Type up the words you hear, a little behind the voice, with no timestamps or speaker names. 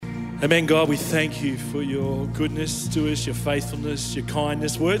Amen, God, we thank you for your goodness to us, your faithfulness, your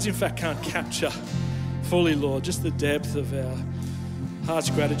kindness. Words, in fact, can't capture fully, Lord, just the depth of our heart's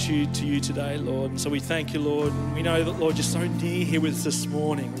gratitude to you today, Lord. And so we thank you, Lord. And we know that, Lord, you're so near here with us this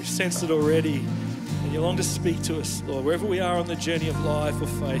morning. We've sensed it already. And you long to speak to us, Lord. Wherever we are on the journey of life or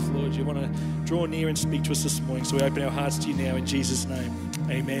faith, Lord, you want to draw near and speak to us this morning. So we open our hearts to you now in Jesus' name.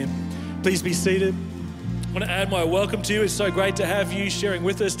 Amen. Please be seated. I want to add my welcome to you. It's so great to have you sharing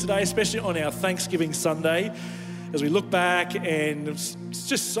with us today, especially on our Thanksgiving Sunday. As we look back, and it's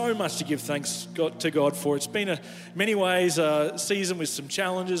just so much to give thanks to God for. It's been, in many ways, a season with some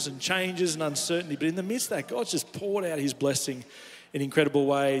challenges and changes and uncertainty. But in the midst of that, God's just poured out his blessing in incredible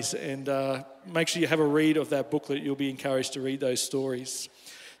ways. And make sure you have a read of that booklet. You'll be encouraged to read those stories.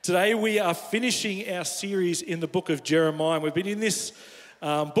 Today, we are finishing our series in the book of Jeremiah. We've been in this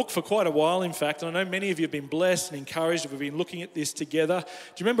book for quite a while, in fact. And I know many of you have been blessed and encouraged. We've been looking at this together.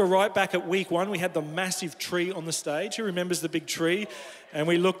 Do you remember right back at week 1, we had the massive tree on the stage? Who remembers the big tree? And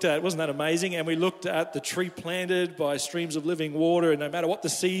we looked at, wasn't that amazing? And we looked at the tree planted by streams of living water. And no matter what the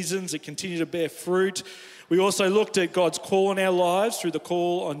seasons, it continued to bear fruit. We also looked at God's call on our lives through the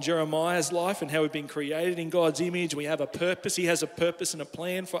call on Jeremiah's life and how we've been created in God's image. We have a purpose. He has a purpose and a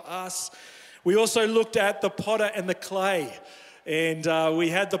plan for us. We also looked at the potter and the clay. And we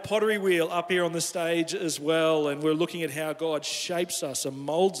had the pottery wheel up here on the stage as well. And we're looking at how God shapes us and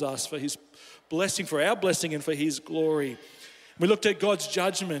molds us for his blessing, for our blessing and for his glory. We looked at God's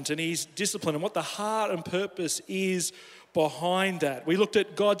judgment and his discipline and what the heart and purpose is behind that. We looked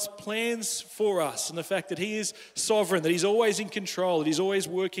at God's plans for us and the fact that he is sovereign, that he's always in control, that he's always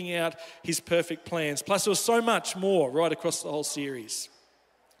working out his perfect plans. Plus, there was so much more right across the whole series.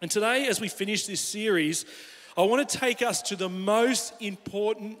 And today, as we finish this series, I want to take us to the most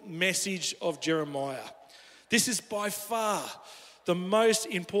important message of Jeremiah. This is by far the most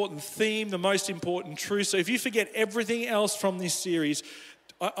important theme, the most important truth. So if you forget everything else from this series,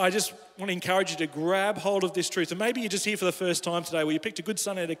 I just want to encourage you to grab hold of this truth. And maybe you're just here for the first time today where you picked a good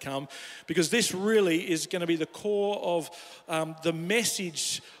Sunday to come, because this really is going to be the core of the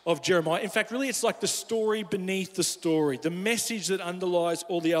message of Jeremiah. In fact, really it's like the story beneath the story, the message that underlies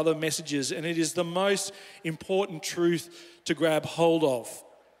all the other messages. And it is the most important truth to grab hold of.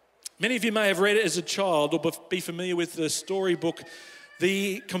 Many of you may have read it as a child or be familiar with the storybook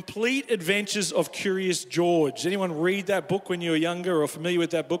The Complete Adventures of Curious George. Anyone read that book when you were younger or familiar with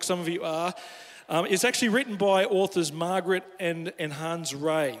that book? Some of you are. It's actually written by authors Margaret and Hans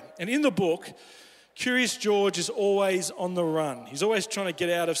Ray. And in the book, Curious George is always on the run. He's always trying to get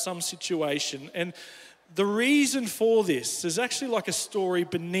out of some situation. And the reason for this is actually like a story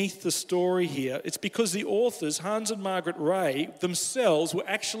beneath the story here. It's because the authors, Hans and Margaret Ray, themselves were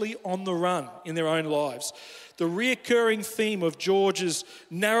actually on the run in their own lives. The reoccurring theme of George's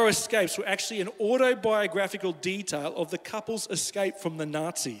narrow escapes were actually an autobiographical detail of the couple's escape from the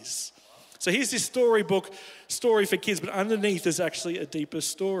Nazis. So here's this story for kids, but underneath there's actually a deeper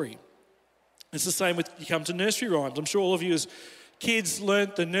story. It's the same with, you come to nursery rhymes. I'm sure all of you as kids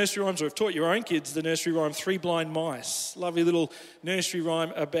learnt the nursery rhymes or have taught your own kids the nursery rhyme, Three Blind Mice. Lovely little nursery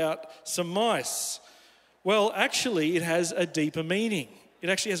rhyme about some mice. Well, actually it has a deeper meaning. It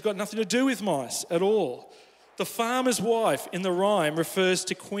actually has got nothing to do with mice at all. The farmer's wife in the rhyme refers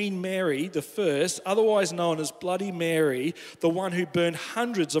to Queen Mary I, otherwise known as Bloody Mary, the one who burned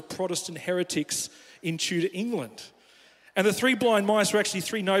hundreds of Protestant heretics in Tudor England. And the three blind mice were actually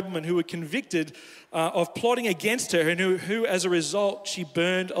three noblemen who were convicted of plotting against her, and who as a result, she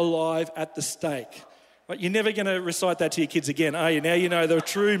burned alive at the stake. Right? You're never going to recite that to your kids again, are you? Now you know the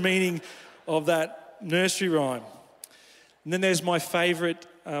true meaning of that nursery rhyme. And then there's my favourite,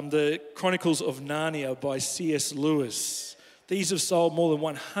 The Chronicles of Narnia by C.S. Lewis. These have sold more than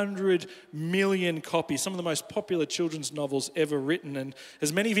 100 million copies, some of the most popular children's novels ever written. And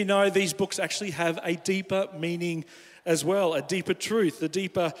as many of you know, these books actually have a deeper meaning as well, a deeper truth, a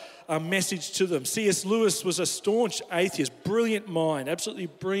deeper message to them. C.S. Lewis was a staunch atheist, brilliant mind, absolutely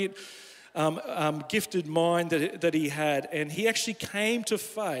brilliant, gifted mind that he had. And he actually came to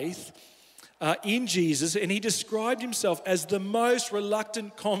faith in Jesus, and he described himself as the most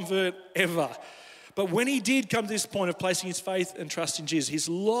reluctant convert ever. But when he did come to this point of placing his faith and trust in Jesus, his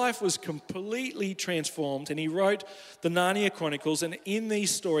life was completely transformed, and he wrote the Narnia Chronicles. And in these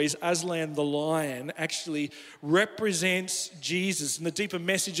stories, Aslan the lion actually represents Jesus. And the deeper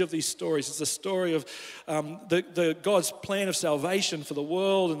message of these stories is the story of the God's plan of salvation for the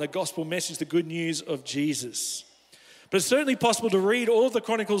world and the gospel message, the good news of Jesus. But it's certainly possible to read all the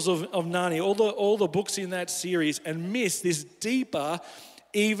Chronicles of Narnia, all the books in that series, and miss this deeper,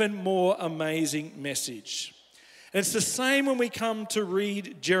 even more amazing message. And it's the same when we come to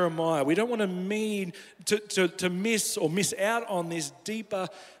read Jeremiah. We don't want to miss or miss out on this deeper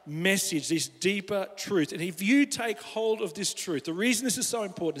message, this deeper truth. And if you take hold of this truth, the reason this is so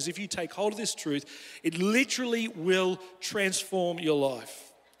important is if you take hold of this truth, it literally will transform your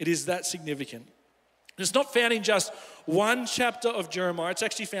life. It is that significant. And it's not found in just one chapter of Jeremiah. It's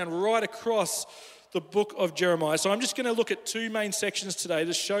actually found right across the book of Jeremiah. So I'm just going to look at two main sections today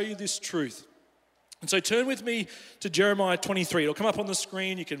to show you this truth. And so turn with me to Jeremiah 23. It'll come up on the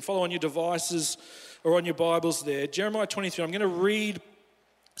screen. You can follow on your devices or on your Bibles there. Jeremiah 23. I'm going to read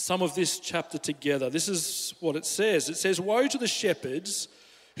some of this chapter together. This is what it says. It says, "Woe to the shepherds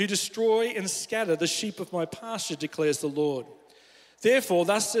who destroy and scatter the sheep of my pasture, declares the Lord. Therefore,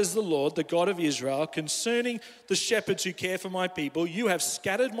 thus says the Lord, the God of Israel, concerning the shepherds who care for my people, you have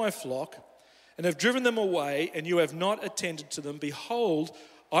scattered my flock and have driven them away, and you have not attended to them. Behold,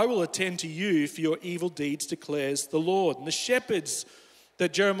 I will attend to you for your evil deeds, declares the Lord." And the shepherds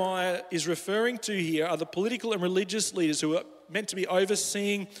that Jeremiah is referring to here are the political and religious leaders who are meant to be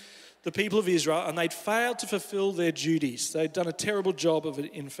overseeing the people of Israel, and they'd failed to fulfill their duties. They'd done a terrible job of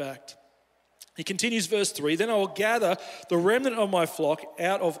it, in fact. He continues, verse 3, "Then I will gather the remnant of my flock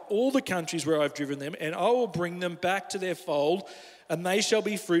out of all the countries where I've driven them, and I will bring them back to their fold, and they shall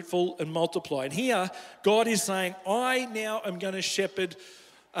be fruitful and multiply." And here, God is saying, I now am going to shepherd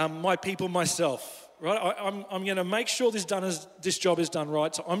my people myself, right? I'm going to make sure this job is done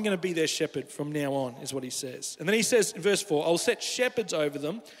right, so I'm going to be their shepherd from now on, is what he says. And then he says in verse 4, "I will set shepherds over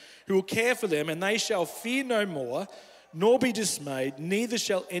them who will care for them, and they shall fear no more, nor be dismayed, neither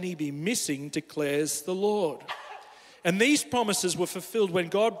shall any be missing, declares the Lord." And these promises were fulfilled when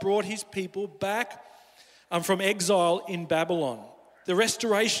God brought his people back from exile in Babylon. The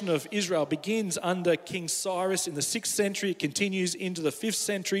restoration of Israel begins under King Cyrus in the 6th century. It continues into the 5th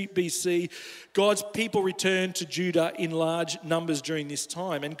century BC. God's people returned to Judah in large numbers during this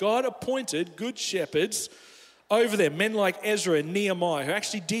time. And God appointed good shepherds over them, men like Ezra and Nehemiah, who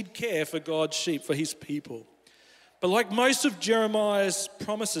actually did care for God's sheep, for his people. But like most of Jeremiah's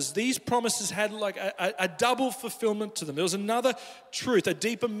promises, these promises had like a double fulfillment to them. There was another truth, a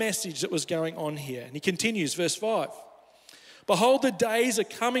deeper message that was going on here. And he continues, verse 5. "Behold, the days are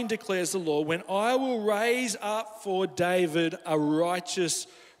coming, declares the Lord, when I will raise up for David a righteous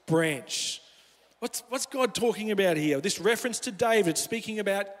branch." What's God talking about here? This reference to David, speaking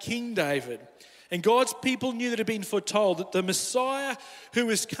about King David. And God's people knew that it had been foretold that the Messiah who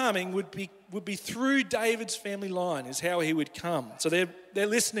was coming would be through David's family line, is how he would come. So they're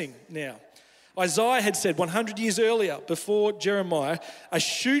listening now. Isaiah had said 100 years earlier, before Jeremiah, a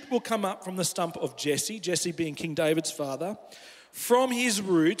shoot will come up from the stump of Jesse, Jesse being King David's father. From his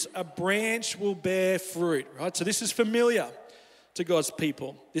roots, a branch will bear fruit, right? So this is familiar to God's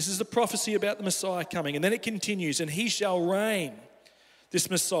people. This is the prophecy about the Messiah coming. And then it continues, "And he shall reign," this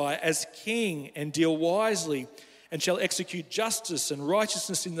Messiah, "as king and deal wisely and shall execute justice and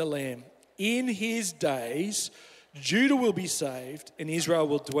righteousness in the land. In his days, Judah will be saved and Israel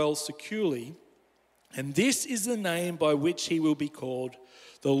will dwell securely. And this is the name by which he will be called.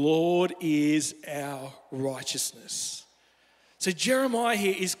 The Lord is our righteousness." So Jeremiah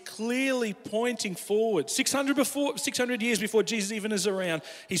here is clearly pointing forward. 600 years before Jesus even is around,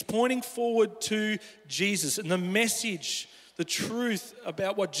 he's pointing forward to Jesus and the message, the truth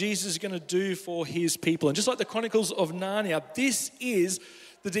about what Jesus is going to do for his people. And just like the Chronicles of Narnia, this is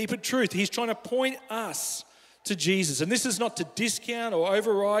the deeper truth. He's trying to point us to Jesus. And this is not to discount or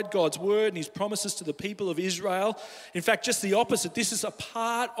override God's word and his promises to the people of Israel. In fact, just the opposite. This is a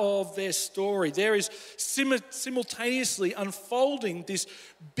part of their story. There is simultaneously unfolding this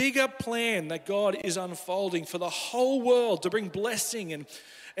bigger plan that God is unfolding for the whole world, to bring blessing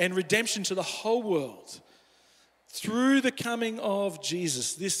and redemption to the whole world through the coming of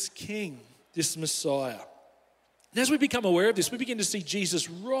Jesus, this King, this Messiah. And as we become aware of this, we begin to see Jesus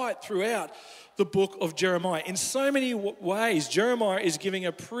right throughout the book of Jeremiah. In so many ways, Jeremiah is giving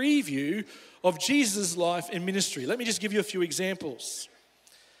a preview of Jesus' life and ministry. Let me just give you a few examples.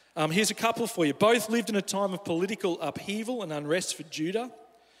 Here's a couple for you. Both lived in a time of political upheaval and unrest for Judah.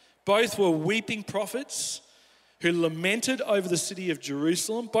 Both were weeping prophets who lamented over the city of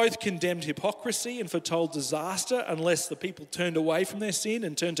Jerusalem. Both condemned hypocrisy and foretold disaster unless the people turned away from their sin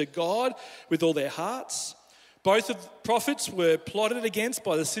and turned to God with all their hearts. Both of the prophets were plotted against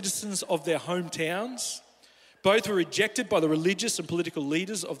by the citizens of their hometowns. Both were rejected by the religious and political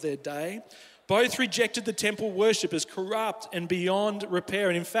leaders of their day. Both rejected the temple worship as corrupt and beyond repair.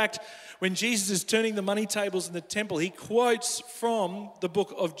 And in fact, when Jesus is turning the money tables in the temple, he quotes from the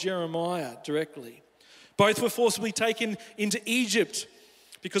book of Jeremiah directly. Both were forcibly taken into Egypt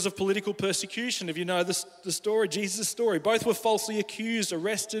because of political persecution. If you know the story, Jesus' story, both were falsely accused,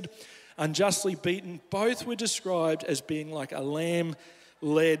 arrested, unjustly beaten. Both were described as being like a lamb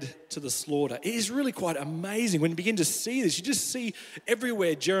led to the slaughter. It is really quite amazing when you begin to see this. You just see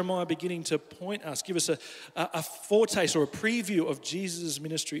everywhere Jeremiah beginning to point us, give us a foretaste or a preview of Jesus'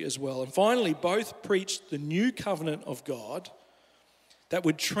 ministry as well. And finally, both preached the new covenant of God that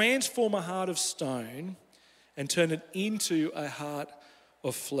would transform a heart of stone and turn it into a heart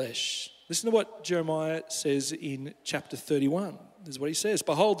of flesh. Listen to what Jeremiah says in chapter 31. This is what he says.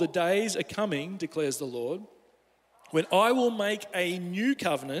 Behold, the days are coming, declares the Lord, when I will make a new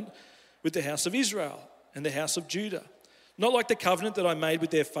covenant with the house of Israel and the house of Judah. Not like the covenant that I made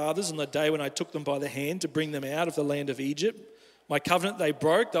with their fathers on the day when I took them by the hand to bring them out of the land of Egypt. My covenant they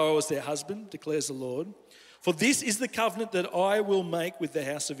broke, though I was their husband, declares the Lord. For this is the covenant that I will make with the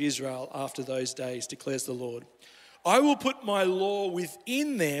house of Israel after those days, declares the Lord. I will put my law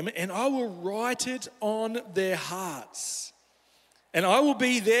within them and I will write it on their hearts. And I will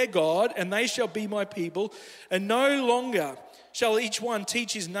be their God, and they shall be my people. And no longer shall each one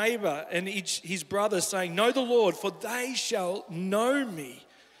teach his neighbor and his brother, saying, Know the Lord, for they shall know me,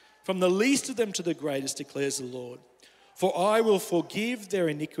 from the least of them to the greatest, declares the Lord. For I will forgive their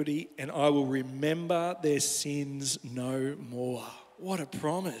iniquity, and I will remember their sins no more. What a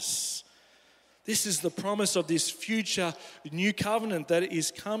promise. This is the promise of this future new covenant that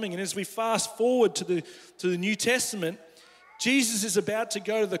is coming. And as we fast forward to the New Testament, Jesus is about to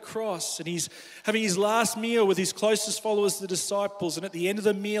go to the cross and he's having his last meal with his closest followers, the disciples. And at the end of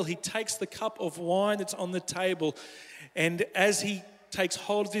the meal, he takes the cup of wine that's on the table. And as he takes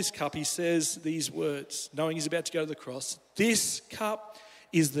hold of this cup, he says these words, knowing he's about to go to the cross. This cup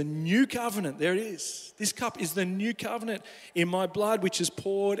is the new covenant. There it is. This cup is the new covenant in my blood, which is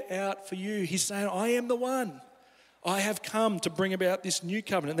poured out for you. He's saying, I am the one. I have come to bring about this new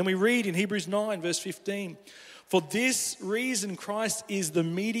covenant. Then we read in Hebrews 9, verse 15, for this reason, Christ is the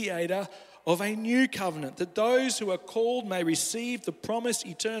mediator of a new covenant, that those who are called may receive the promised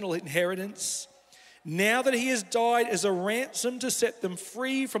eternal inheritance, now that he has died as a ransom to set them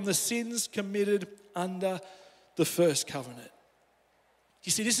free from the sins committed under the first covenant.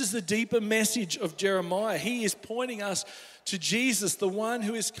 You see, this is the deeper message of Jeremiah. He is pointing us to Jesus, the one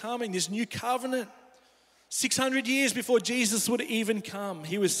who is coming, this new covenant. 600 years before Jesus would even come,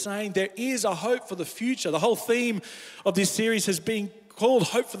 he was saying there is a hope for the future. The whole theme of this series has been called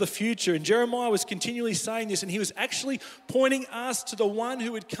Hope for the Future. And Jeremiah was continually saying this, and he was actually pointing us to the one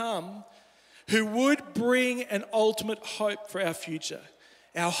who would come, who would bring an ultimate hope for our future.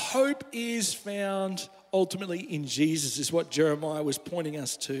 Our hope is found ultimately in Jesus, is what Jeremiah was pointing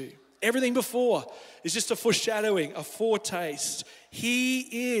us to. Everything before is just a foreshadowing, a foretaste.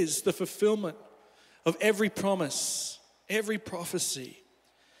 He is the fulfillment of every promise, every prophecy.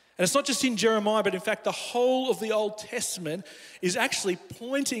 And it's not just in Jeremiah, but in fact, the whole of the Old Testament is actually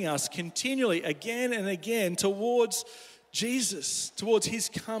pointing us continually, again and again, towards Jesus, towards his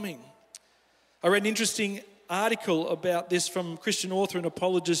coming. I read an interesting article about this from Christian author and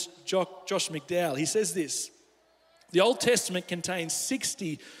apologist Josh McDowell. He says this: the Old Testament contains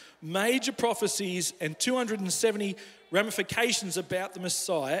 60 major prophecies and 270 ramifications about the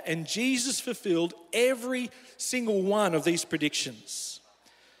Messiah, and Jesus fulfilled every single one of these predictions.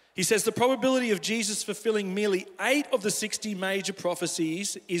 He says the probability of Jesus fulfilling merely 8 of the 60 major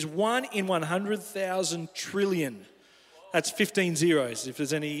prophecies is 1 in 100,000 trillion. That's 15 zeros, if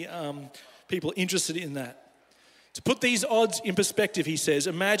there's any people interested in that. To put these odds in perspective, he says,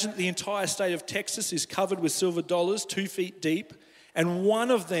 imagine that the entire state of Texas is covered with silver dollars 2 feet deep, and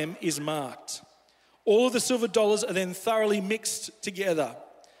one of them is marked. All of the silver dollars are then thoroughly mixed together.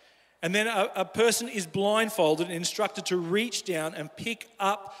 And then a person is blindfolded and instructed to reach down and pick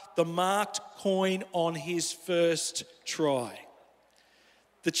up the marked coin on his first try.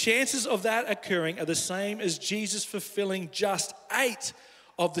 The chances of that occurring are the same as Jesus fulfilling just 8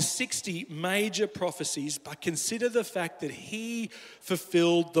 of the 60 major prophecies, but consider the fact that he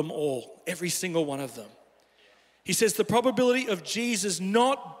fulfilled them all, every single one of them. He says the probability of Jesus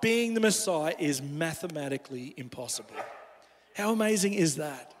not being the Messiah is mathematically impossible. How amazing is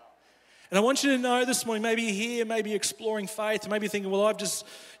that? And I want you to know this morning, maybe you're here, maybe you're exploring faith, maybe you're thinking, well, I've just,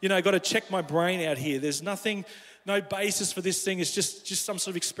 got to check my brain out here. There's no basis for this thing. It's just some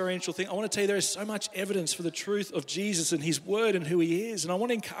sort of experiential thing. I want to tell you there is so much evidence for the truth of Jesus and his word and who he is. And I want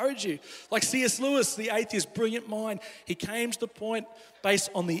to encourage you, like C.S. Lewis, the atheist, brilliant mind, he came to the point based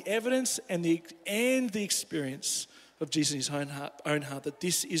on the evidence and the experience of Jesus in his own heart that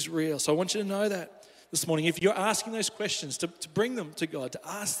this is real. So I want you to know that this morning. If you're asking those questions, to bring them to God, to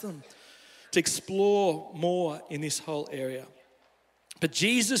ask them, to explore more in this whole area. But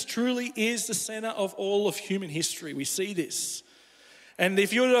Jesus truly is the center of all of human history. We see this. And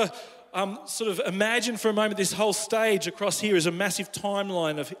if you were to sort of imagine for a moment this whole stage across here is a massive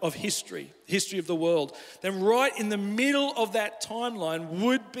timeline of history of the world, then right in the middle of that timeline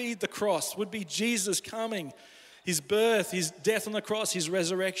would be the cross, would be Jesus coming, his birth, his death on the cross, his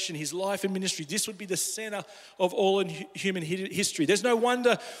resurrection, his life and ministry. This would be the center of all in human history. There's no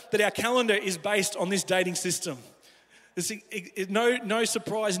wonder that our calendar is based on this dating system. There's no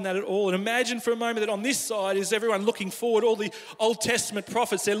surprise in that at all. And imagine for a moment that on this side is everyone looking forward. All the Old Testament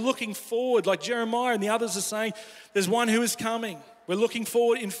prophets, they're looking forward, like Jeremiah and the others are saying, there's one who is coming. We're looking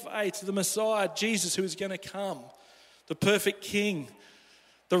forward in faith to the Messiah, Jesus, who is going to come, the perfect King,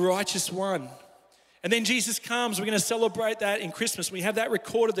 the righteous one. And then Jesus comes. We're going to celebrate that in Christmas. We have that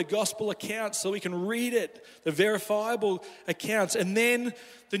recorded, the gospel accounts, so we can read it, the verifiable accounts. And then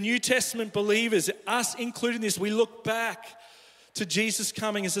the New Testament believers, us including this, we look back to Jesus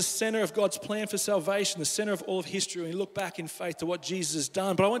coming as the center of God's plan for salvation, the center of all of history. And we look back in faith to what Jesus has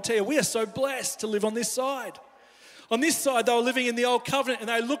done. But I want to tell you, we are so blessed to live on this side. On this side, they were living in the old covenant and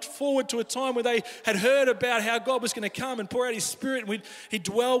they looked forward to a time where they had heard about how God was going to come and pour out his spirit and he'd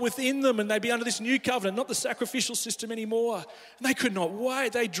dwell within them and they'd be under this new covenant, not the sacrificial system anymore. And they could not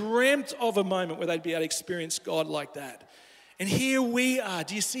wait. They dreamt of a moment where they'd be able to experience God like that. And here we are.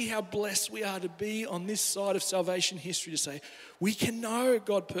 Do you see how blessed we are to be on this side of salvation history, to say we can know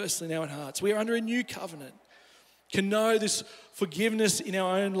God personally in our own hearts. We are under a new covenant. Can know this forgiveness in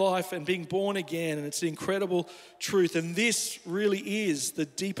our own life and being born again, and it's the incredible truth. And this really is the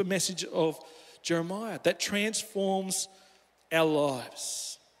deeper message of Jeremiah that transforms our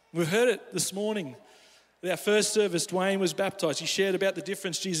lives. We heard it this morning. At our first service, Dwayne was baptized. He shared about the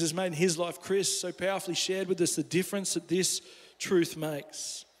difference Jesus made in his life. Chris so powerfully shared with us the difference that this truth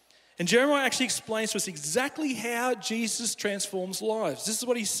makes. And Jeremiah actually explains to us exactly how Jesus transforms lives. This is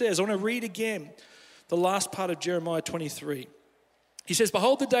what he says. I want to read again the last part of Jeremiah 23. He says,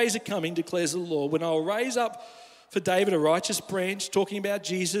 "Behold, the days are coming, declares the Lord, when I will raise up for David a righteous branch," talking about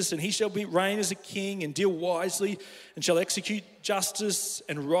Jesus, "and he shall reign as a king and deal wisely and shall execute justice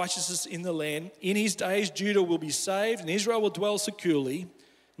and righteousness in the land. In his days Judah will be saved and Israel will dwell securely."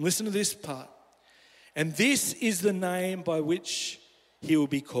 And listen to this part. "And this is the name by which he will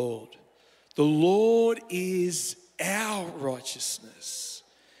be called. The Lord is our righteousness."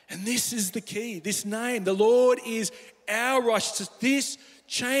 And this is the key, this name, the Lord is our righteousness. This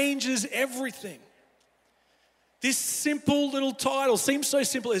changes everything. This simple little title seems so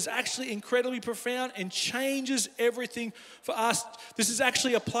simple, is actually incredibly profound and changes everything for us. This is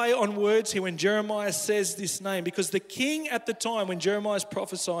actually a play on words here when Jeremiah says this name, because the king at the time when Jeremiah is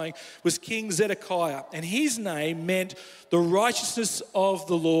prophesying was King Zedekiah, and his name meant the righteousness of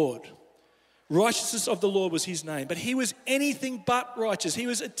the Lord. Righteousness of the Lord was his name, but he was anything but righteous. He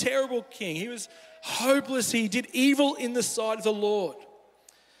was a terrible king. He was hopeless. He did evil in the sight of the Lord.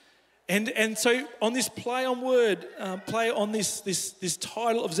 And so on this play on word, play on this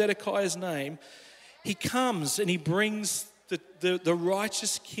title of Zedekiah's name, he comes and he brings the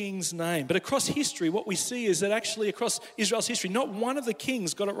righteous king's name. But across history, what we see is that actually across Israel's history, not one of the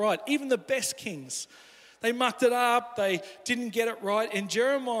kings got it right. Even the best kings, they mucked it up, they didn't get it right. And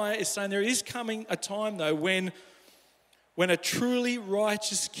Jeremiah is saying there is coming a time though when a truly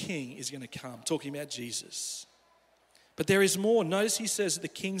righteous king is going to come, talking about Jesus. But there is more. Notice he says that the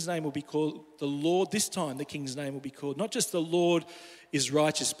king's name will be called the Lord. This time the king's name will be called not just the Lord is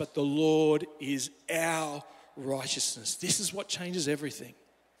righteous, but the Lord is our righteousness. This is what changes everything.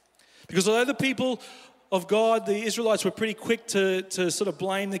 Because although the people of God, the Israelites, were pretty quick to sort of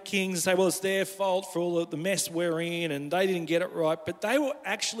blame the kings and say, well, it's their fault for all the mess we're in and they didn't get it right. But they were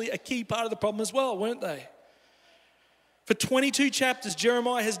actually a key part of the problem as well, weren't they? For 22 chapters,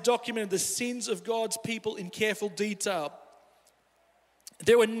 Jeremiah has documented the sins of God's people in careful detail.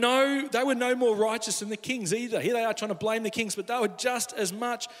 They were no more righteous than the kings either. Here they are trying to blame the kings, but they were just as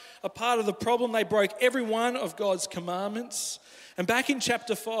much a part of the problem. They broke every one of God's commandments. And back in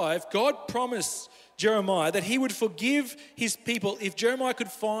chapter 5, God promised Jeremiah that he would forgive his people if Jeremiah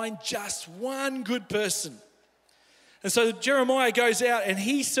could find just one good person. And so Jeremiah goes out and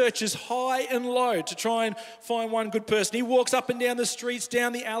he searches high and low to try and find one good person. He walks up and down the streets,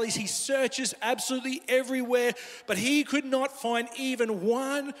 down the alleys. He searches absolutely everywhere, but he could not find even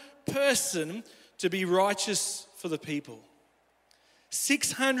one person to be righteous for the people.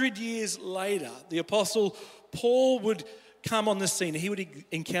 600 years later, the apostle Paul would come on the scene. He would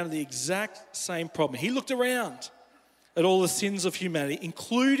encounter the exact same problem. He looked around at all the sins of humanity,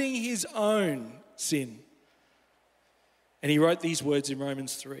 including his own sin. And he wrote these words in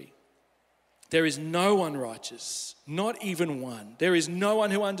Romans 3. There is no one righteous, not even one. There is no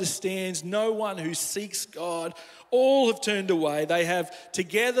one who understands, no one who seeks God. All have turned away. They have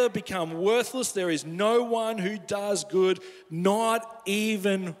together become worthless. There is no one who does good, not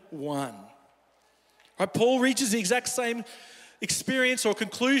even one. Right, Paul reaches the exact same experience or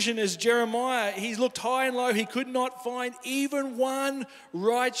conclusion as Jeremiah. He looked high and low. He could not find even one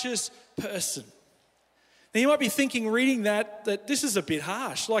righteous person. Now you might be thinking, reading that this is a bit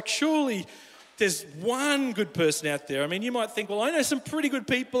harsh. Like surely there's one good person out there. I mean, you might think, well, I know some pretty good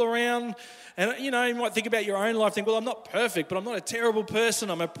people around. And, you might think about your own life, think, well, I'm not perfect, but I'm not a terrible person.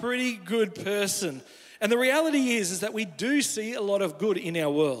 I'm a pretty good person. And the reality is that we do see a lot of good in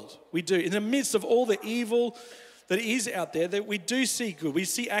our world. We do. In the midst of all the evil that is out there, that we do see good. We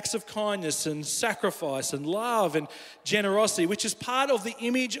see acts of kindness and sacrifice and love and generosity, which is part of the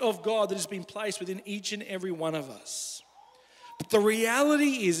image of God that has been placed within each and every one of us. But the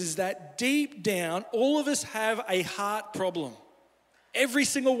reality is that deep down, all of us have a heart problem. Every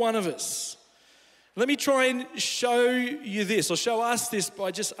single one of us. Let me try and show you this, or show us this, by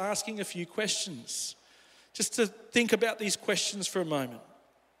just asking a few questions. Just to think about these questions for a moment.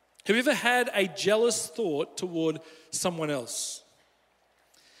 Have you ever had a jealous thought toward someone else?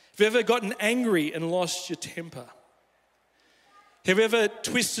 Have you ever gotten angry and lost your temper? Have you ever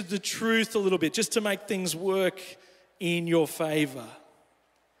twisted the truth a little bit just to make things work in your favor?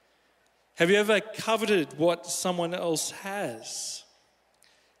 Have you ever coveted what someone else has?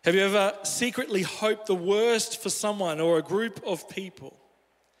 Have you ever secretly hoped the worst for someone or a group of people?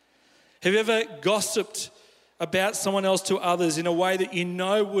 Have you ever gossiped about someone else to others in a way that you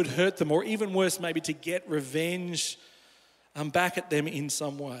know would hurt them, or even worse, maybe to get revenge back at them in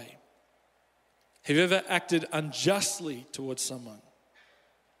some way? Have you ever acted unjustly towards someone?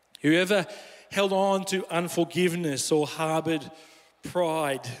 Have you ever held on to unforgiveness or harbored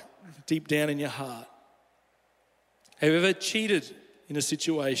pride deep down in your heart? Have you ever cheated in a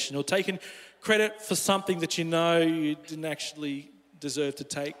situation or taken credit for something that you know you didn't actually deserve to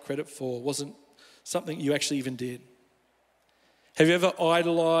take credit for, wasn't something you actually even did? Have you ever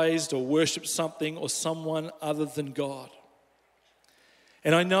idolized or worshipped something or someone other than God?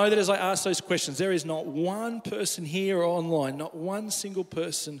 And I know that as I ask those questions, there is not one person here or online, not one single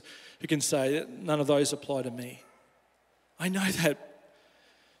person who can say that none of those apply to me. I know that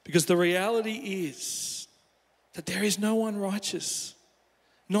because the reality is that there is no one righteous,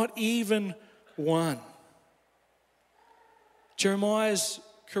 not even one. Jeremiah's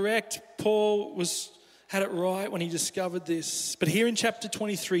correct. Paul had it right when he discovered this. But here in chapter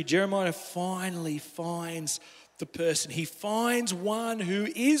 23, Jeremiah finally finds the person. He finds one who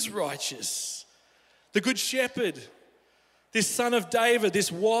is righteous, the good shepherd, this son of David,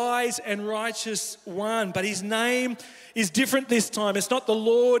 this wise and righteous one. But his name is different this time. It's not the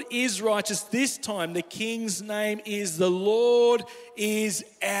Lord is righteous this time. The King's name is the Lord is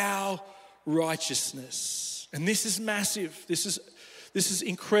our righteousness. And this is massive. This is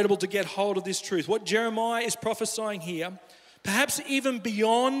incredible to get hold of this truth. What Jeremiah is prophesying here, perhaps even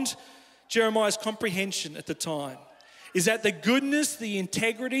beyond Jeremiah's comprehension at the time, is that the goodness, the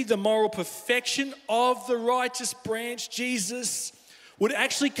integrity, the moral perfection of the righteous branch, Jesus, would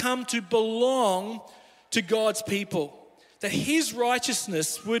actually come to belong to God's people. That his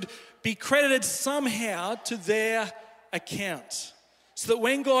righteousness would be credited somehow to their account. So that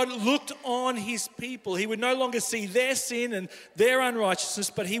when God looked on his people, he would no longer see their sin and their unrighteousness,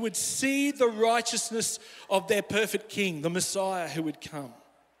 but he would see the righteousness of their perfect King, the Messiah who would come.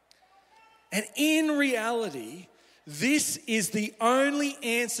 And in reality, this is the only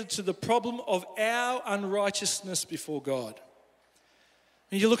answer to the problem of our unrighteousness before God.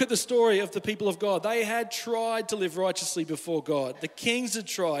 And you look at the story of the people of God. They had tried to live righteously before God. The kings had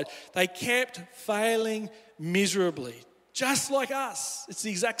tried. They kept failing miserably. Just like us. It's the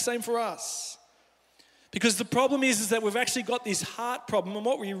exact same for us. Because the problem is that we've actually got this heart problem, and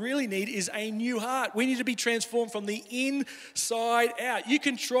what we really need is a new heart. We need to be transformed from the inside out. You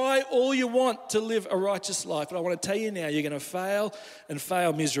can try all you want to live a righteous life, but I want to tell you now, you're going to fail and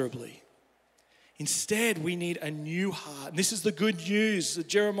fail miserably. Instead, we need a new heart. And this is the good news that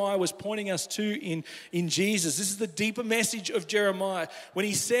Jeremiah was pointing us to in Jesus. This is the deeper message of Jeremiah. When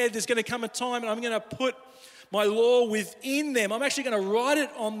he said there's going to come a time and I'm going to put my law within them. I'm actually going to write it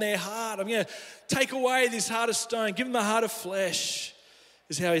on their heart. I'm going to take away this heart of stone, give them a heart of flesh,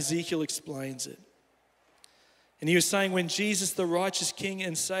 is how Ezekiel explains it. And he was saying when Jesus, the righteous King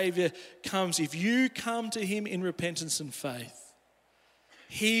and Savior, comes, if you come to him in repentance and faith,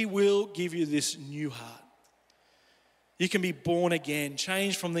 he will give you this new heart. You can be born again,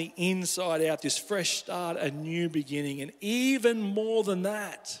 changed from the inside out, this fresh start, a new beginning. And even more than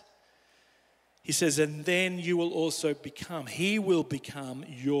that, He says, and then you will also he will become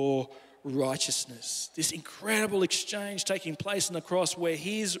your righteousness. This incredible exchange taking place on the cross where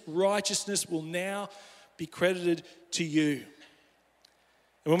his righteousness will now be credited to you.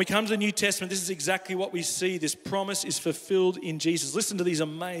 And when we come to the New Testament, this is exactly what we see. This promise is fulfilled in Jesus. Listen to these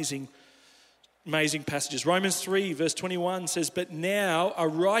amazing passages. Romans 3 verse 21 says, but now a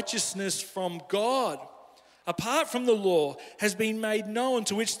righteousness from God, apart from the law, has been made known,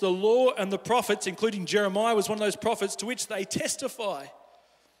 to which the law and the prophets, including Jeremiah was one of those prophets, to which they testify.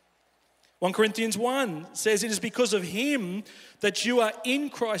 1 Corinthians 1 says, it is because of him that you are in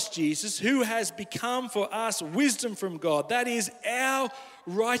Christ Jesus, who has become for us wisdom from God. That is our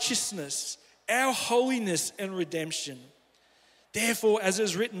righteousness, our holiness and redemption. Therefore, as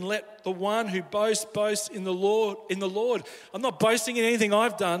is written, let the one who boasts boast in the Lord. I'm not boasting in anything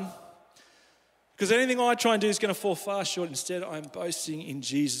I've done, because anything I try and do is going to fall far short. Instead, I'm boasting in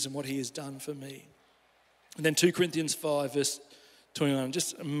Jesus and what he has done for me. And then 2 Corinthians 5 verse 21,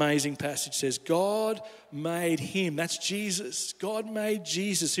 just amazing passage, says, God made him, that's Jesus. God made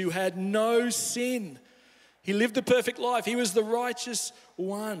Jesus, who had no sin. He lived the perfect life. He was the righteous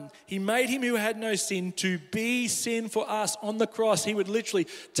one. He made him who had no sin to be sin for us on the cross. He would literally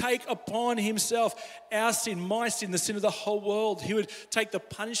take upon himself our sin, my sin, the sin of the whole world. He would take the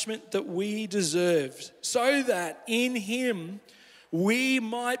punishment that we deserved, so that in him we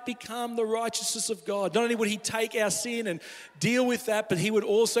might become the righteousness of God. Not only would he take our sin and deal with that, but he would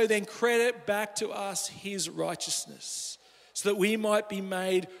also then credit back to us his righteousness, so that we might be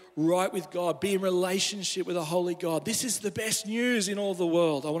made right with God, be in relationship with a holy God. This is the best news in all the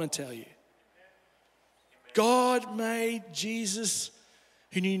world, I want to tell you. God made Jesus,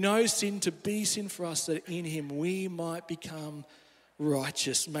 who knew no sin, to be sin for us, that in him we might become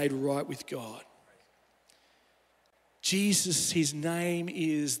righteous, made right with God. Jesus, his name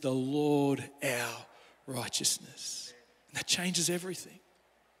is the Lord our righteousness. And that changes everything.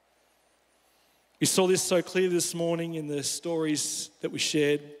 We saw this so clearly this morning in the stories that we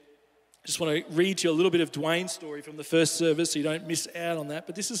shared. I just want to read to you a little bit of Dwayne's story from the first service so you don't miss out on that.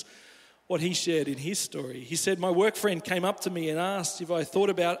 But this is what he shared in his story. He said, my work friend came up to me and asked if I thought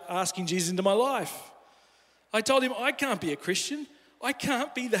about asking Jesus into my life. I told him, I can't be a Christian. I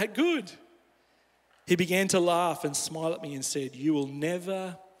can't be that good. He began to laugh and smile at me and said, you will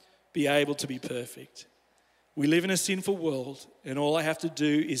never be able to be perfect. We live in a sinful world, and all I have to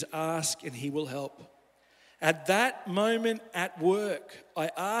do is ask and he will help. At that moment at work, I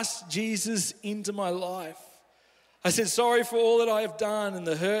asked Jesus into my life. I said, sorry for all that I have done and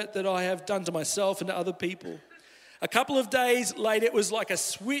the hurt that I have done to myself and to other people. A couple of days later, it was like a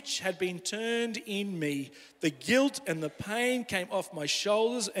switch had been turned in me. The guilt and the pain came off my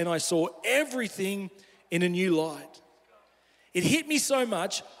shoulders, and I saw everything in a new light. It hit me so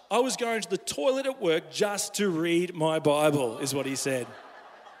much, I was going to the toilet at work just to read my Bible, is what he said.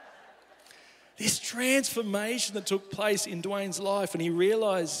 This transformation that took place in Dwayne's life, and he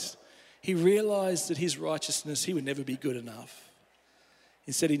realized that his righteousness, he would never be good enough.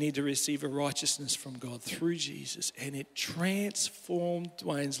 Instead, he needed to receive a righteousness from God through Jesus, and it transformed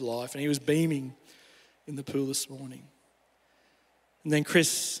Dwayne's life, and he was beaming in the pool this morning. And then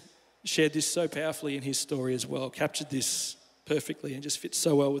Chris shared this so powerfully in his story as well, captured this perfectly and just fits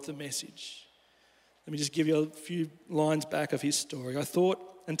so well with the message. Let me just give you a few lines back of his story. I thought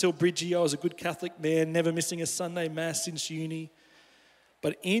until Bridgie I was a good Catholic man, never missing a Sunday Mass since uni.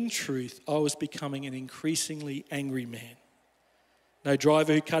 But in truth, I was becoming an increasingly angry man. No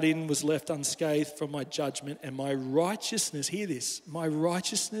driver who cut in was left unscathed from my judgment, and my righteousness, hear this, my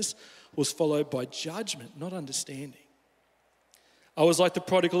righteousness was followed by judgment, not understanding. I was like the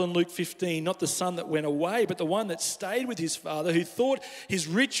prodigal in Luke 15, not the son that went away, but the one that stayed with his father, who thought his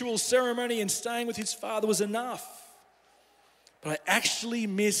ritual ceremony and staying with his father was enough. But I actually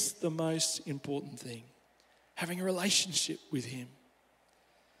missed the most important thing, having a relationship with him.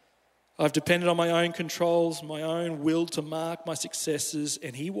 I've depended on my own controls, my own will to mark my successes,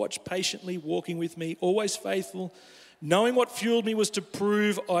 and he watched patiently, walking with me, always faithful, knowing what fueled me was to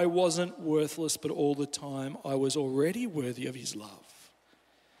prove I wasn't worthless, but all the time I was already worthy of his love.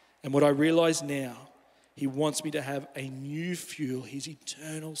 And what I realize now, he wants me to have a new fuel, his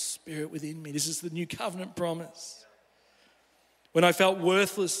eternal spirit within me. This is the new covenant promise. When I felt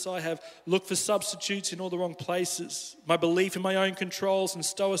worthless, I have looked for substitutes in all the wrong places. My belief in my own controls and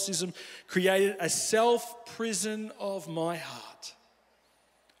stoicism created a self-prison of my heart.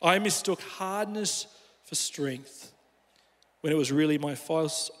 I mistook hardness for strength when it was really my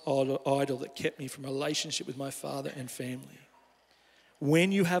false idol that kept me from a relationship with my Father and family.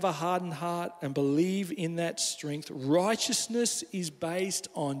 When you have a hardened heart and believe in that strength, righteousness is based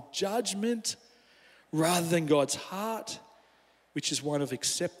on judgment rather than God's heart, which is one of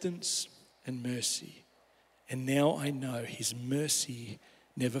acceptance and mercy. And now I know his mercy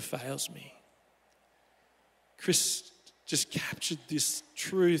never fails me. Chris just captured this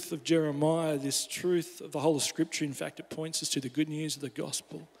truth of Jeremiah, this truth of the whole of Scripture. In fact, it points us to the good news of the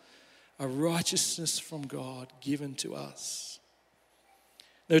gospel, a righteousness from God given to us.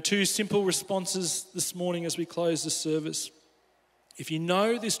 There are two simple responses this morning as we close the service. If you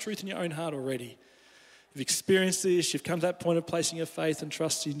know this truth in your own heart already, you've experienced this, you've come to that point of placing your faith and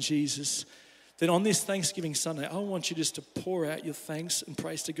trust in Jesus, then on this Thanksgiving Sunday, I want you just to pour out your thanks and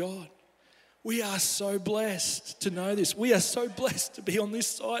praise to God. We are so blessed to know this. We are so blessed to be on this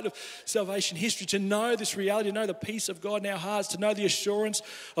side of salvation history, to know this reality, to know the peace of God in our hearts, to know the assurance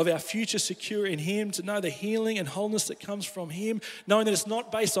of our future secure in him, to know the healing and wholeness that comes from him, knowing that it's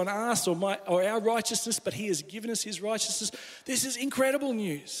not based on us or our righteousness, but he has given us his righteousness. This is incredible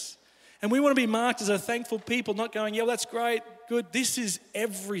news. And we want to be marked as a thankful people, not going, yeah, well, that's great, good. This is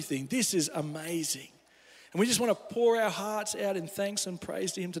everything. This is amazing. And we just want to pour our hearts out in thanks and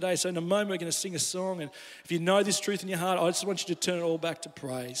praise to him today. So in a moment, we're going to sing a song. And if you know this truth in your heart, I just want you to turn it all back to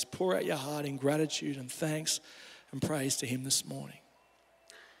praise. Pour out your heart in gratitude and thanks and praise to him this morning.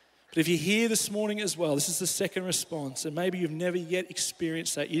 But if you're here this morning as well, this is the second response. And maybe you've never yet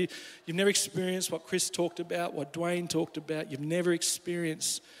experienced that. You've never experienced what Chris talked about, what Dwayne talked about. You've never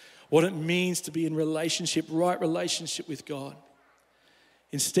experienced what it means to be in relationship, right relationship with God.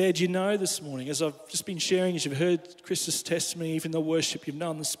 Instead, you know this morning, as I've just been sharing, as you've heard Chris's testimony, even the worship you've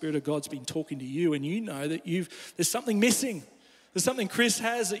known, the Spirit of God's been talking to you, and you know that there's something missing. There's something Chris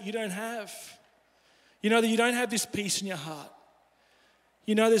has that you don't have. You know that you don't have this peace in your heart.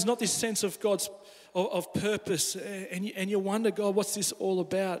 You know there's not this sense of God's of purpose, and you wonder, God, what's this all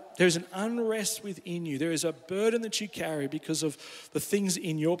about? There's an unrest within you. There is a burden that you carry because of the things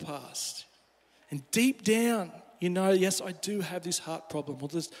in your past. And deep down, you know, yes, I do have this heart problem. Well,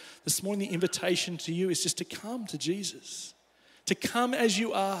 this morning the invitation to you is just to come to Jesus, to come as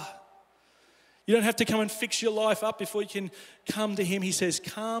you are. You don't have to come and fix your life up before you can come to him. He says,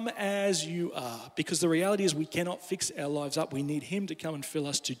 come as you are, because the reality is we cannot fix our lives up. We need him to come and fill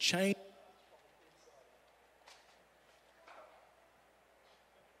us, to change.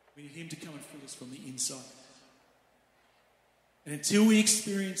 We need him to come and fill us from the inside. And until we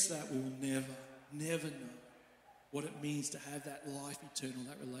experience that, we will never know what it means to have that life eternal,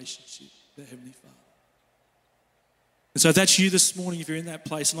 that relationship with the Heavenly Father. And so if that's you this morning, if you're in that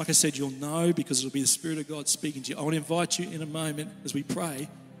place, and like I said, you'll know because it'll be the Spirit of God speaking to you. I want to invite you in a moment as we pray,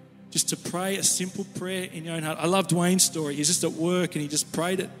 just to pray a simple prayer in your own heart. I love Dwayne's story. He's just at work and he just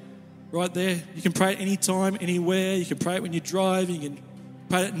prayed it right there. You can pray it anytime, anywhere. You can pray it when you're driving. You can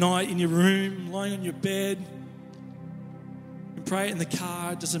pray it at night in your room, lying on your bed. You can pray it in the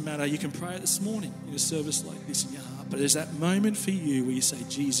car. It doesn't matter. You can pray it this morning in a service like this in your heart. But there's that moment for you where you say,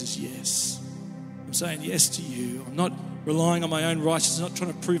 Jesus, yes. I'm saying yes to you. I'm not relying on my own righteousness, not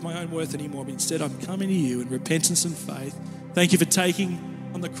trying to prove my own worth anymore, but instead I'm coming to you in repentance and faith. Thank you for taking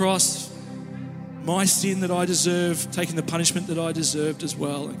on the cross my sin that I deserve, taking the punishment that I deserved as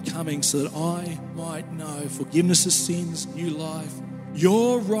well, and coming so that I might know forgiveness of sins, new life,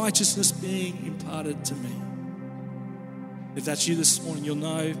 your righteousness being imparted to me. If that's you this morning, you'll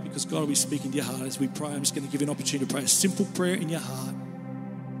know because God will be speaking to your heart as we pray. I'm just going to give you an opportunity to pray a simple prayer in your heart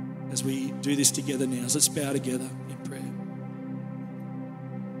as we do this together now. So let's bow together in prayer.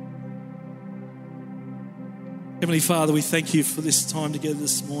 Heavenly Father, we thank you for this time together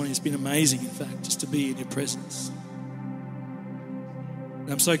this morning. It's been amazing, in fact, just to be in your presence.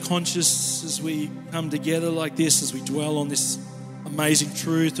 And I'm so conscious as we come together like this, as we dwell on this amazing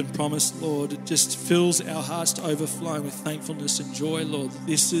truth and promise, Lord, it just fills our hearts to overflowing with thankfulness and joy, Lord.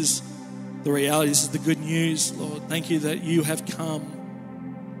 This is the reality. This is the good news, Lord. Thank you that you have come.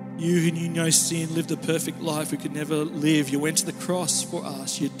 You who knew no sin, lived a perfect life we could never live. You went to the cross for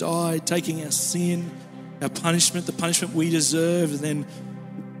us. You died, taking our sin, our punishment, the punishment we deserved. And then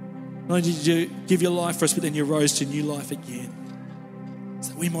not only did you give your life for us, but then you rose to new life again, so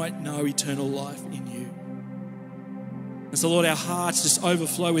that we might know eternal life in you. And so, Lord, our hearts just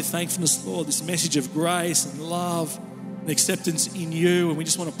overflow with thankfulness, Lord, this message of grace and love and acceptance in you. And we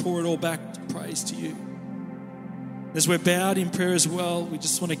just want to pour it all back to praise to you. As we're bowed in prayer as well, we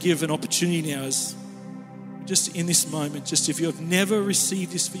just want to give an opportunity now, as just in this moment, just if you have never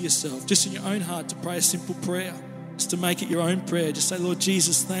received this for yourself, just in your own heart, to pray a simple prayer, just to make it your own prayer. Just say, Lord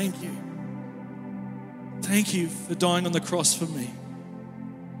Jesus, thank you. Thank you for dying on the cross for me.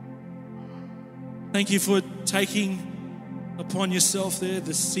 Thank you for taking upon yourself there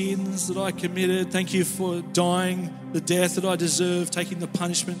the sins that I committed. Thank you for dying the death that I deserved, taking the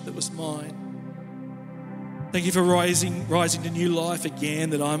punishment that was mine. Thank you for rising to new life again,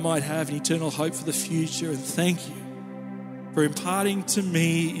 that I might have an eternal hope for the future. And thank you for imparting to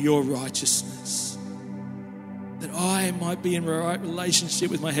me your righteousness, that I might be in right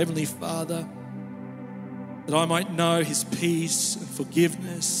relationship with my Heavenly Father, that I might know his peace and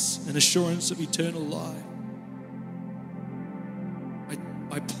forgiveness and assurance of eternal life.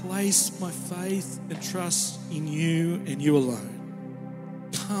 I place my faith and trust in you and you alone.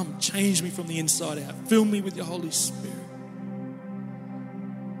 Come, change me from the inside out. Fill me with your Holy Spirit.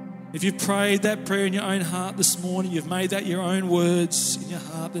 If you've prayed that prayer in your own heart this morning, you've made that your own words in your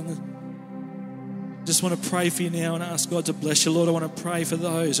heart, then I just want to pray for you now and ask God to bless you. Lord, I want to pray for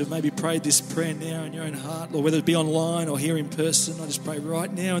those who've maybe prayed this prayer now in your own heart, Lord, whether it be online or here in person. I just pray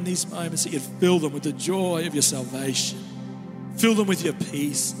right now in these moments that you'd fill them with the joy of your salvation. Fill them with your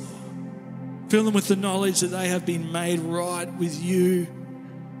peace, Lord. Fill them with the knowledge that they have been made right with you.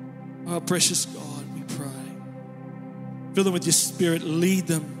 Oh, precious God, we pray. Fill them with your Spirit. Lead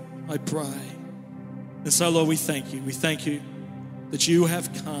them, I pray. And so, Lord, we thank you. We thank you that you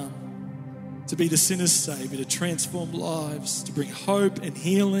have come to be the sinner's Saviour, to transform lives, to bring hope and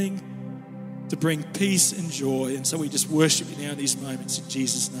healing, to bring peace and joy. And so we just worship you now in these moments in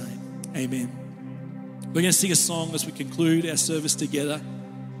Jesus' name. Amen. We're going to sing a song as we conclude our service together.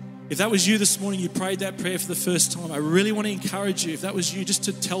 If that was you this morning, you prayed that prayer for the first time, I really want to encourage you, if that was you, just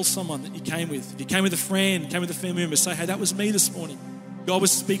to tell someone that you came with. If you came with a friend, came with a family member, say, hey, that was me this morning. God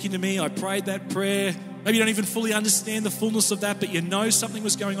was speaking to me. I prayed that prayer. Maybe you don't even fully understand the fullness of that, but you know something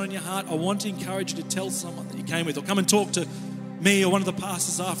was going on in your heart. I want to encourage you to tell someone that you came with, or come and talk to me or one of the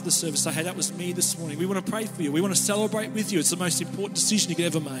pastors after the service. Say, hey, that was me this morning. We want to pray for you. We want to celebrate with you. It's the most important decision you could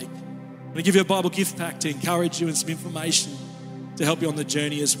ever make. I'm going to give you a Bible gift pack to encourage you and some information to help you on the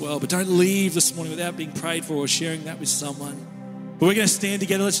journey as well. But don't leave this morning without being prayed for or sharing that with someone. But we're going to stand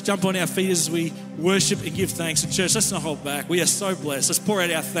together. Let's jump on our feet as we worship and give thanks. And church, let's not hold back. We are so blessed. Let's pour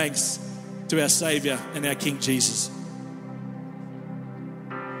out our thanks to our Saviour and our King Jesus.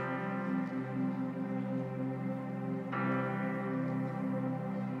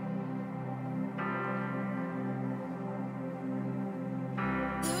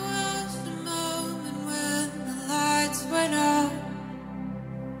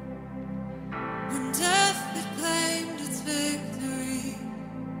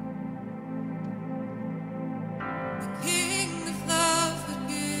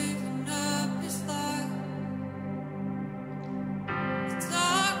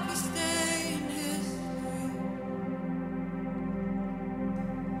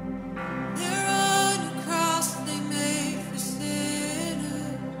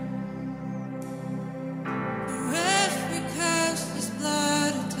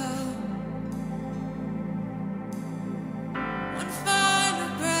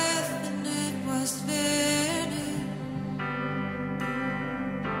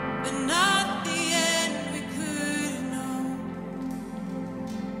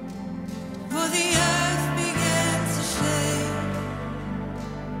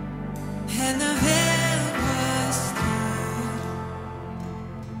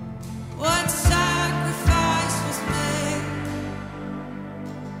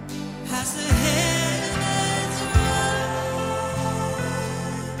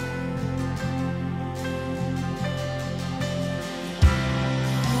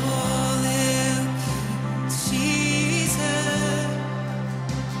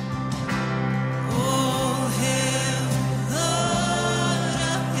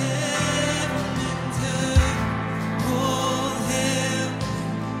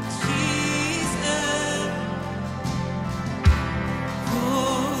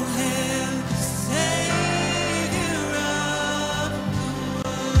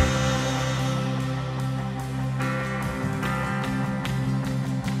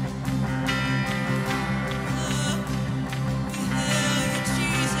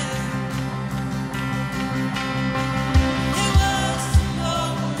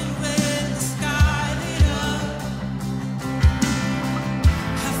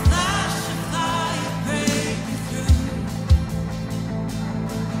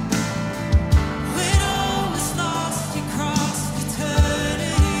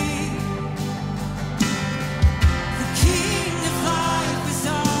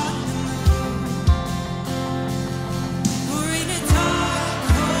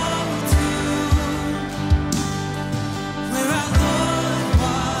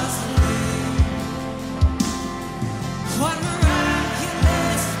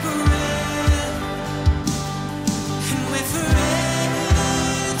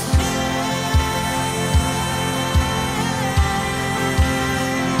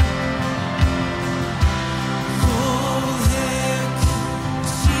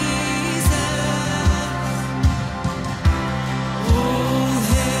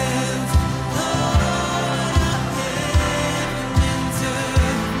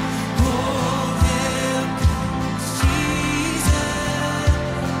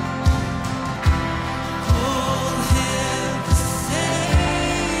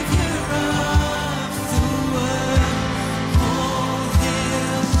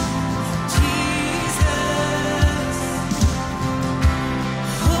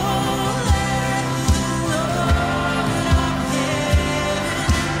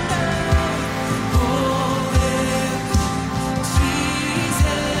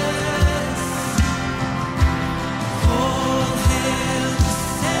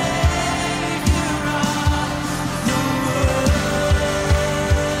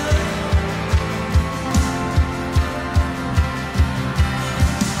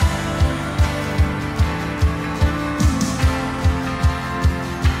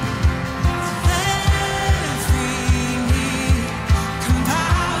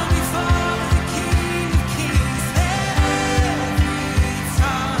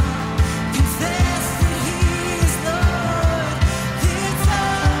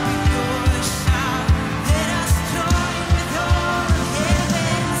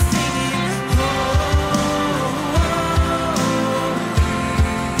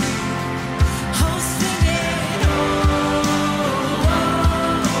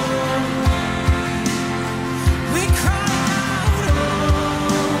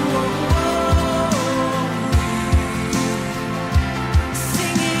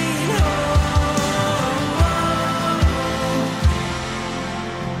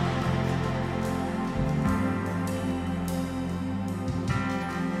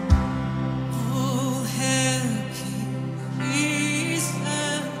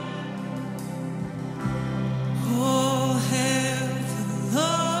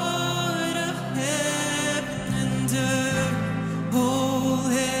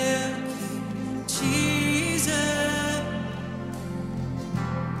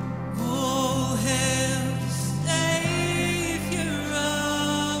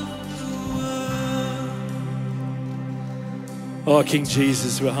 Oh, King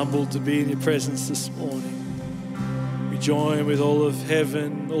Jesus, we're humbled to be in your presence this morning. We join with all of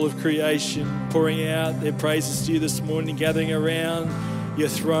heaven, all of creation, pouring out their praises to you this morning, gathering around your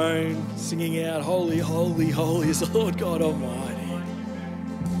throne, singing out, holy, holy, holy is the Lord God Almighty.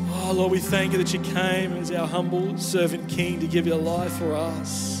 Oh, Lord, we thank you that you came as our humble servant King to give your life for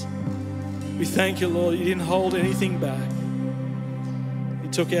us. We thank you, Lord, you didn't hold anything back.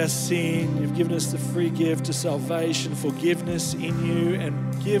 Took our sin, you've given us the free gift of salvation, forgiveness in you,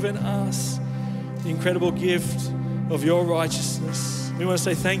 and given us the incredible gift of your righteousness. We want to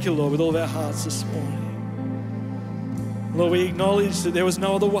say thank you, Lord, with all of our hearts this morning. Lord, we acknowledge that there was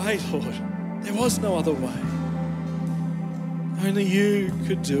no other way, Lord. There was no other way. Only you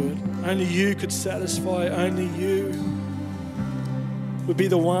could do it. Only you could satisfy. Only you would be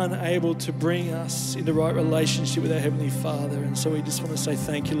the one able to bring us into right relationship with our Heavenly Father. And so we just want to say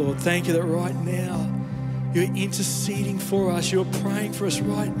thank you, Lord. Thank you that right now you're interceding for us. You're praying for us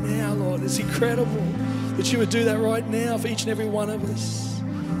right now, Lord. It's incredible that you would do that right now for each and every one of us.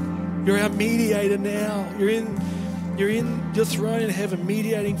 You're our mediator now. You're in your throne in heaven,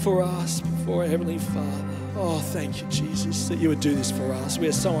 mediating for us before our Heavenly Father. Oh, thank you, Jesus, that you would do this for us. We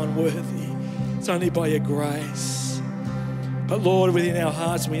are so unworthy. It's only by your grace. But Lord, within our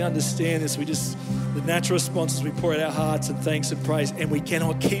hearts, we understand this. The natural response is we pour out our hearts and thanks and praise, and we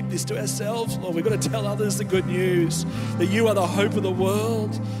cannot keep this to ourselves, Lord. We've got to tell others the good news, that you are the hope of the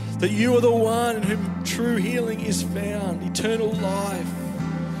world, that you are the one in whom true healing is found, eternal life.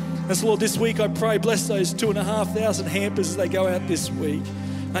 And so, Lord, this week I pray, bless those 2,500 hampers as they go out this week.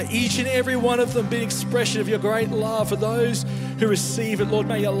 May each and every one of them be an expression of your great love for those who receive it. Lord,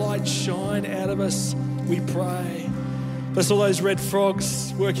 may your light shine out of us, we pray. Bless all those red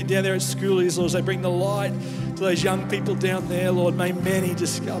frogs working down there at schoolies, Lord, as they bring the light to those young people down there, Lord. May many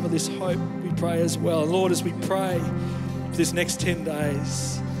discover this hope, we pray as well. And Lord, as we pray for this next 10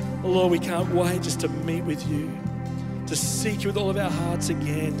 days, Lord, we can't wait just to meet with you, to seek you with all of our hearts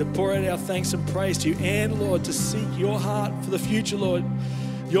again, to pour out our thanks and praise to you, and, Lord, to seek your heart for the future, Lord.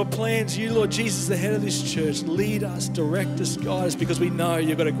 Your plans, you, Lord Jesus, the head of this church, lead us, direct us, guide us, because we know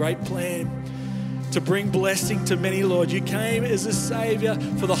you've got a great plan to bring blessing to many, Lord. You came as a Saviour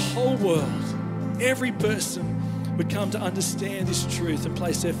for the whole world. Every person would come to understand this truth and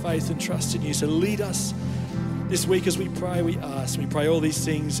place their faith and trust in you. So lead us this week as we pray, we ask. We pray all these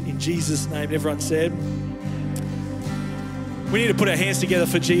things in Jesus' name. Everyone said, we need to put our hands together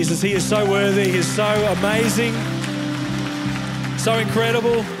for Jesus. He is so worthy. He is so amazing, so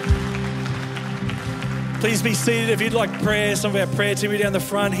incredible. Please be seated. If you'd like prayer, some of our prayer team are down the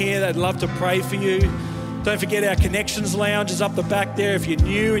front here. They'd love to pray for you. Don't forget our Connections Lounge is up the back there. If you're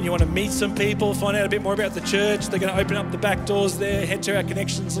new and you want to meet some people, find out a bit more about the church, they're going to open up the back doors there. Head to our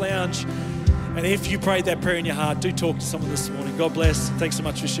Connections Lounge. And if you prayed that prayer in your heart, do talk to someone this morning. God bless. Thanks so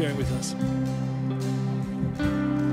much for sharing with us.